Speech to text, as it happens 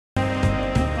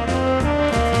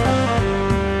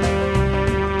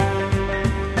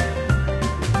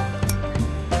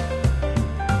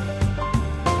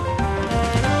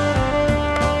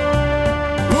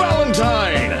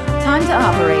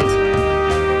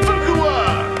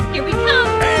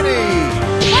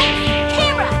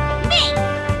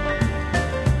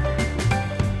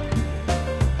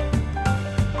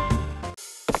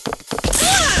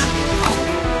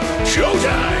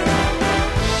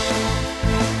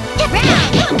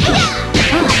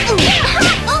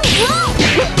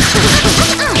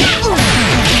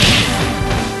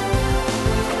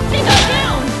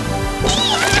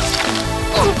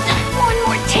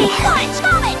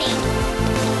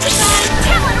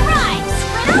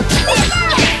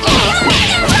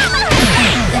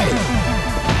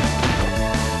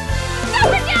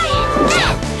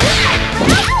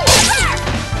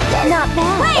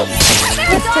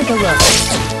Let's take a look.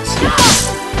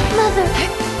 Mother!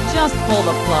 Just pull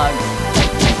the plug.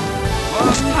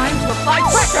 Time to apply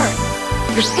pressure!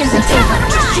 This isn't over.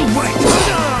 Just you wait.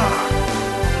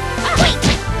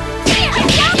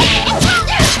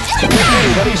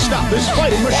 Everybody stop this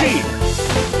fighting machine!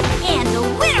 And the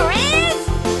winner is...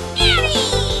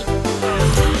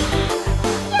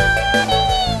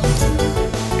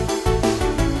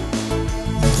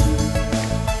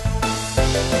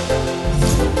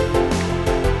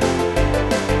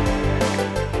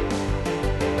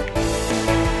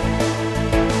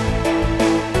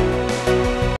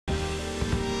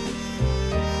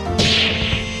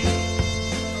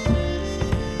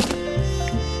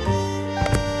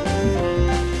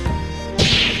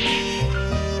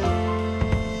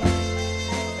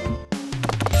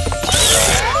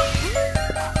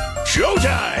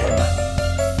 Showtime!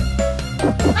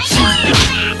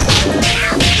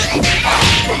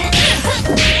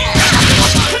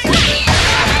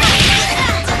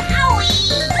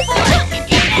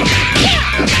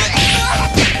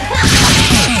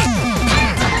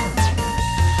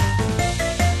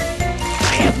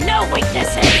 I have no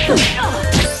weaknesses!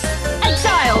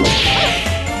 Exile!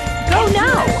 Go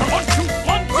now!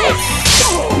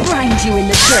 Grind you in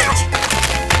the dirt.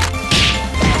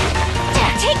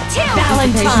 Take two!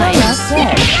 Valentine!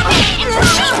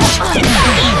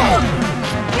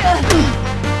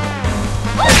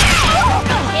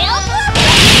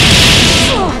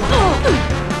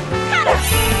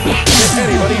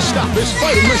 Anybody stop this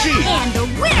fighting machine! And the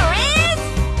winner is...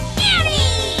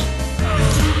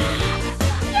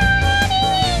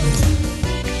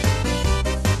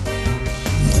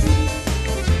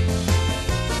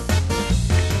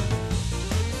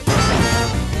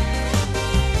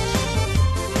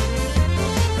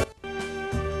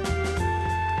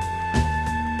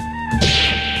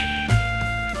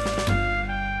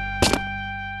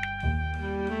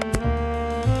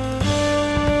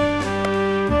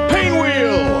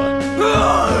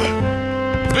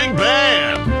 Big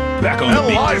Bang! Back on the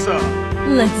beat. Eliza!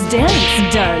 Let's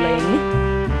dance, darling.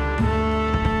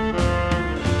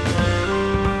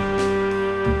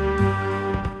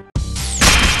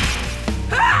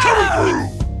 Coming through!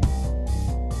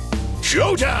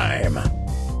 Showtime!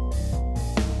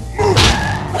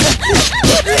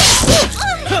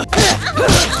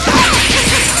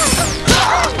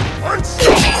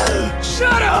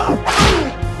 Shut up!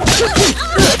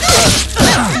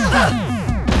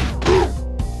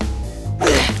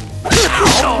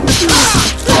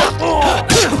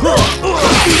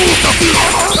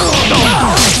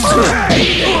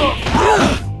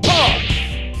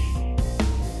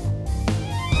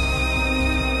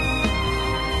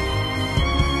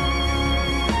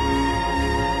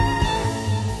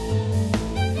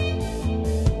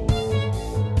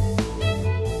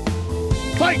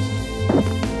 Fight!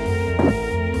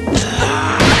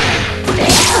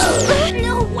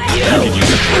 No way! I could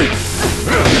use a break.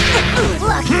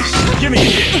 Give me a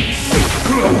hit.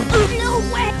 No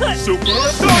way! Super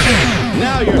Assault!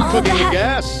 Now you're cooking the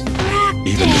gas.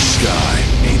 Even the sky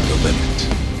ain't the limit.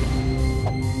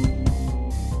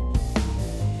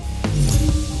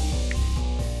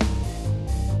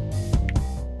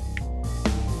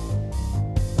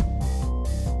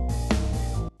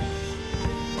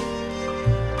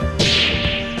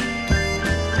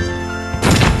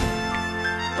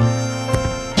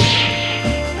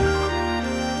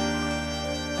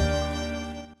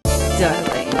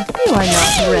 Darling, you are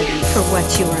not ready for what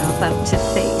you are about to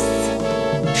face.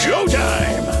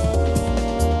 Showtime!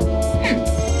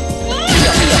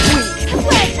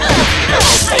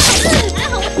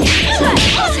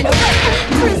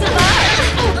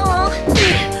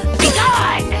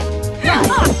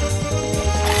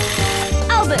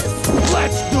 Albus,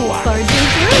 Let's do it! barging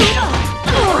through.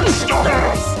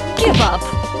 Give up.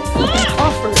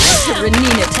 Offer to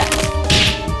Renina attack.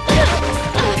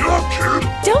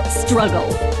 Don't struggle.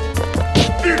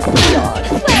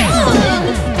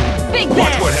 Big Watch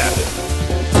Bang. what happened.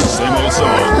 Same old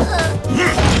song.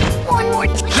 One more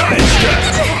time! Giant step!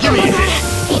 Give me a hit!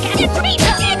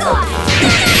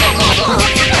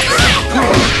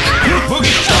 You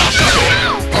boogie stop!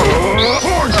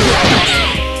 Horn drop!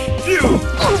 You!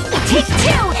 Take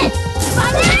two!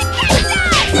 Father and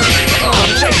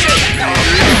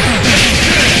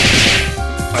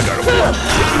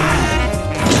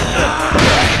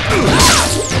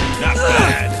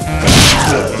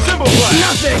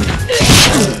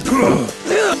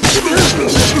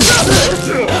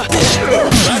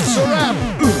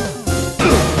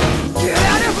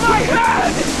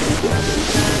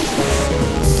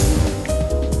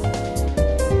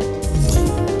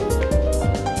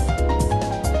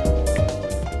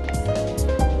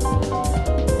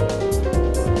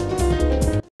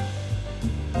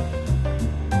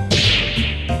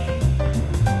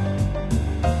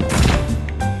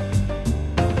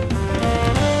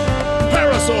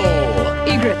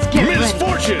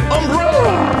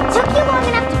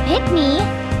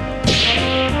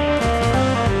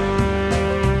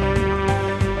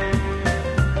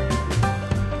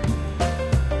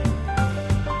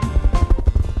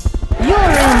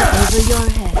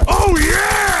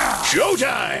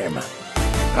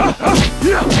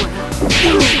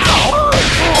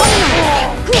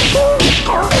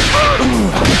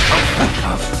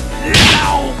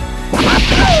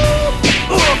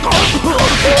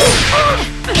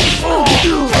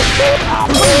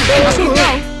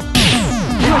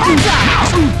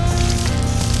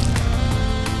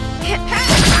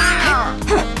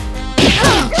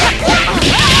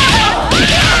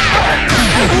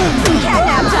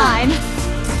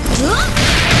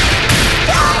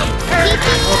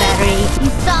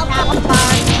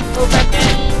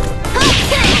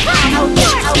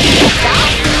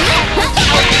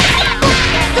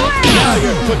Now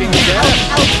you're cooking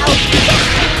gas.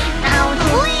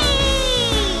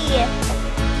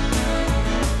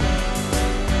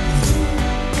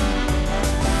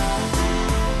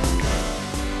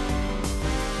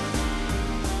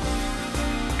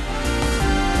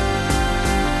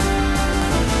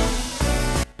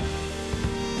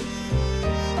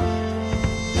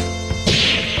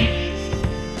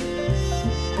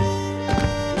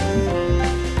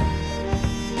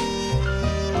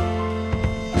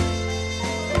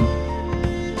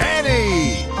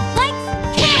 Annie! Lights,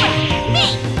 camera, me!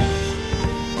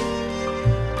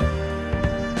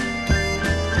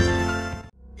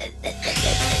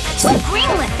 Let's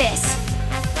greenlit this!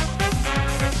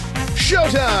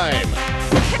 Showtime!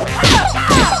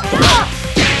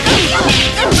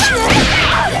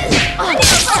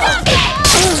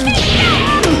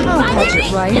 I'll catch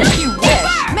it right. You wish!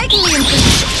 Making me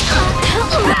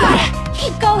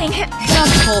Keep going!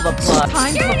 just pull the plug.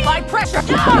 Time to apply pressure.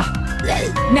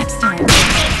 Next time.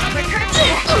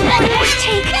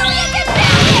 Take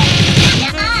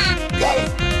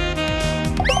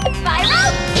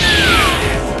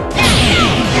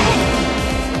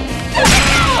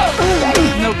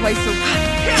No place to run.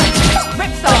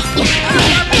 Rips off.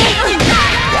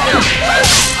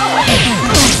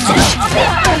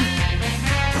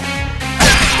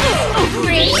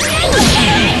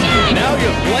 Now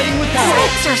you're playing with power.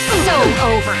 Breaks are so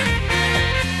over.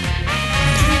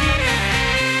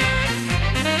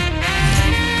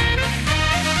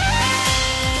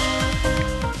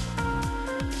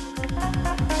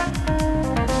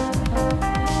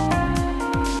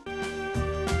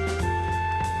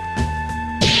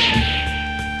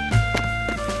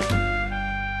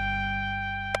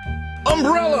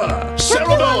 Umbrella!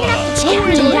 Cerebella!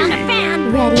 Counting down a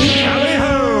fan. Ready?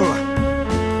 Tally-ho!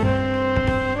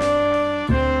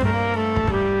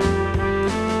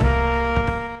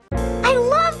 I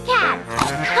love cats.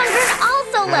 Hunger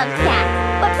also loves cats,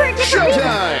 but for a different reason.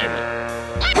 Showtime!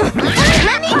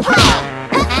 Let me play.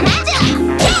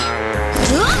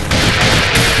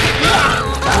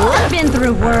 I've been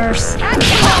through worse.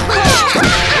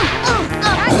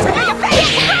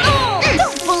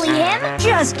 Don't bully him.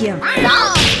 Just give F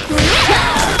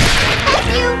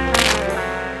you.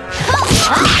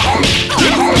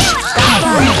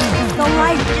 the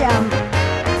light gem.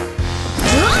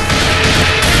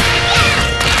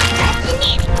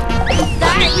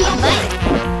 Sorry, but...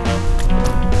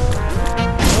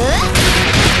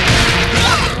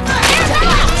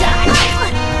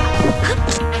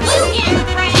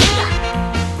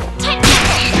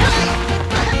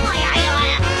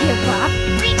 Give up.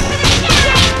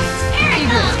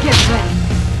 Eagles, get ready.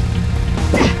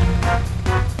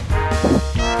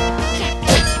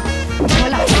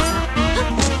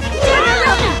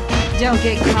 Don't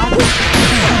get caught.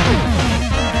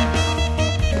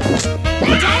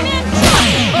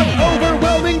 An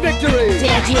overwhelming victory!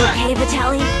 Dad, you okay,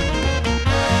 Vitaly?